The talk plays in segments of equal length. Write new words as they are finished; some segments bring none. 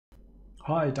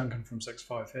Hi, Duncan from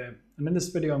 65 here, and in this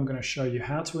video I'm going to show you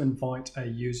how to invite a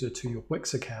user to your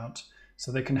Wix account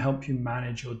so they can help you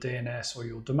manage your DNS or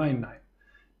your domain name.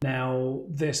 Now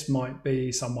this might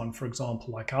be someone, for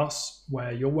example, like us,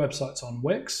 where your website's on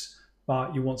Wix,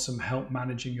 but you want some help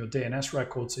managing your DNS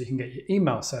record so you can get your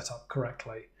email set up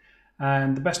correctly.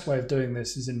 And the best way of doing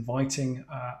this is inviting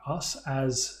us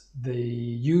as the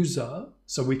user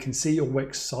so we can see your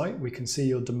Wix site, we can see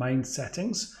your domain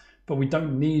settings, but we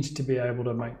don't need to be able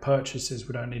to make purchases.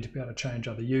 We don't need to be able to change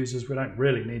other users. We don't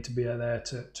really need to be there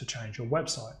to change your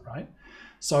website, right?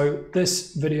 So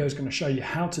this video is going to show you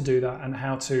how to do that and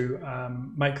how to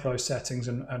make those settings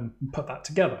and put that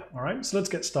together, all right? So let's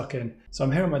get stuck in. So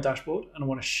I'm here on my dashboard and I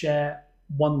want to share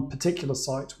one particular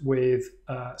site with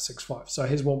 65. So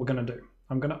here's what we're going to do.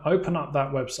 I'm going to open up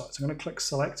that website. So I'm going to click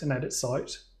Select and Edit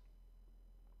Site.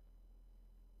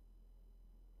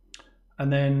 And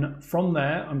then from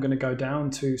there, I'm going to go down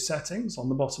to Settings on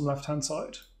the bottom left-hand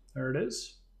side. There it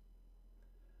is.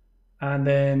 And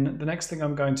then the next thing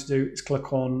I'm going to do is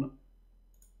click on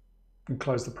and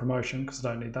close the promotion because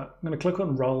I don't need that. I'm going to click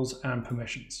on Roles and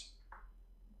Permissions.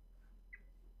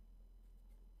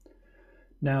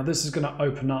 Now this is going to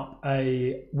open up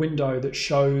a window that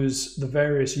shows the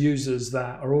various users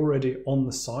that are already on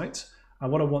the site.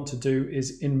 And what I want to do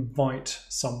is invite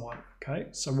someone. Okay,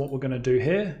 so what we're going to do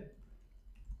here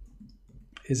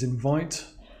is invite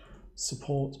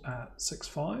support at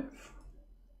 65.com.au.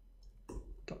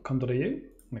 I'm going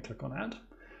to click on add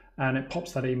and it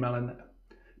pops that email in there.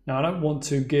 Now I don't want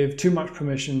to give too much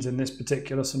permissions in this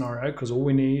particular scenario because all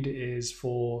we need is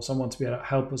for someone to be able to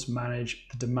help us manage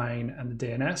the domain and the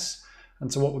DNS.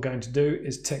 And so what we're going to do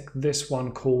is tick this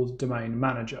one called Domain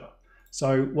Manager.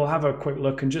 So we'll have a quick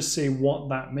look and just see what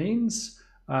that means.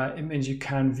 It means you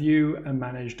can view and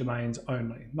manage domains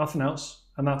only, nothing else.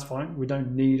 And that's fine. We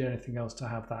don't need anything else to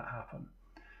have that happen.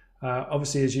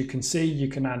 Obviously, as you can see, you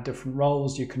can add different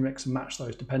roles. You can mix and match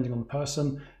those depending on the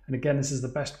person. And again, this is the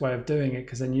best way of doing it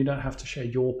because then you don't have to share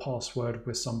your password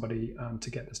with somebody to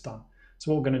get this done.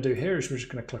 So what we're going to do here is we're just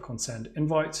going to click on Send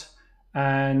Invite.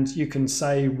 And you can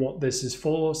say what this is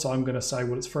for. So I'm going to say,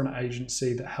 well, it's for an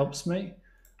agency that helps me,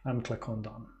 and click on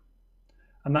Done.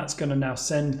 And that's going to now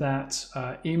send that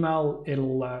email.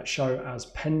 It'll show as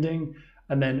pending.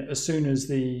 And then as soon as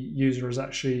the user has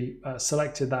actually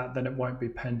selected that, then it won't be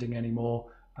pending anymore.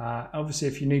 Obviously,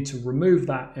 if you need to remove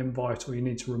that invite or you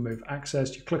need to remove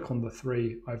access, you click on the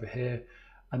 3 over here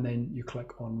and then you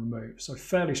click on remove. So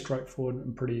fairly straightforward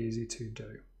and pretty easy to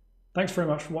do. Thanks very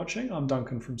much for watching. I'm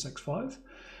Duncan from 65.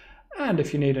 And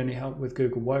if you need any help with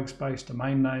Google Workspace,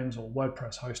 domain names or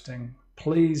WordPress hosting,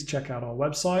 please check out our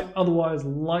website. Otherwise,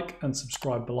 like and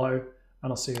subscribe below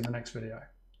and I'll see you in the next video.